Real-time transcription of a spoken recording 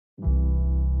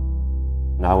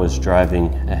And I was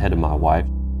driving ahead of my wife.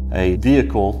 A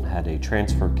vehicle had a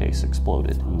transfer case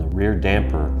exploded, and the rear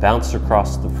damper bounced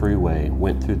across the freeway,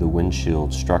 went through the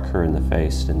windshield, struck her in the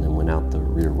face, and then went out the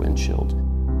rear windshield.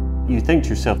 You think to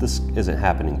yourself, this isn't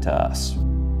happening to us.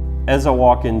 As I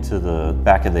walk into the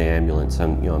back of the ambulance,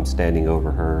 I'm standing over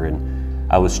her,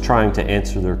 and I was trying to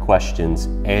answer their questions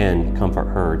and comfort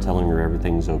her, telling her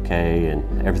everything's okay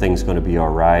and everything's going to be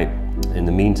all right. In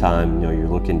the meantime, you're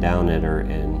looking down at her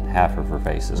and half of her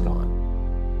face is gone.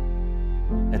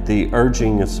 At the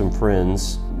urging of some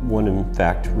friends, one in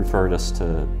fact referred us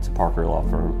to Parker Law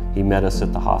Firm. He met us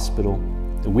at the hospital.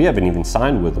 We haven't even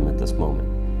signed with him at this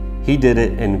moment. He did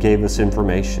it and gave us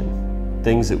information,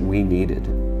 things that we needed,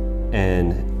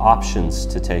 and options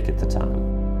to take at the time.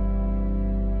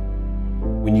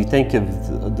 When you think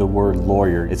of the word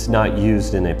lawyer, it's not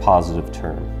used in a positive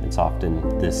term. It's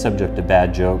often the subject of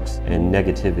bad jokes and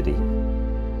negativity.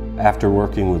 After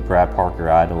working with Brad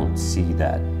Parker, I don't see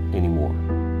that anymore.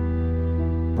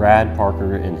 Brad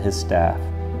Parker and his staff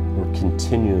were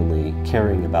continually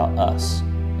caring about us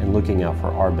and looking out for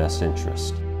our best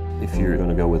interest. If you're going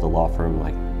to go with a law firm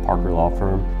like Parker Law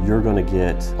Firm, you're going to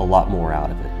get a lot more out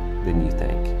of it than you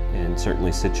think. And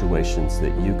certainly situations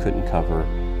that you couldn't cover,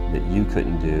 that you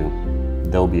couldn't do,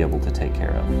 they'll be able to take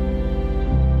care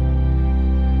of.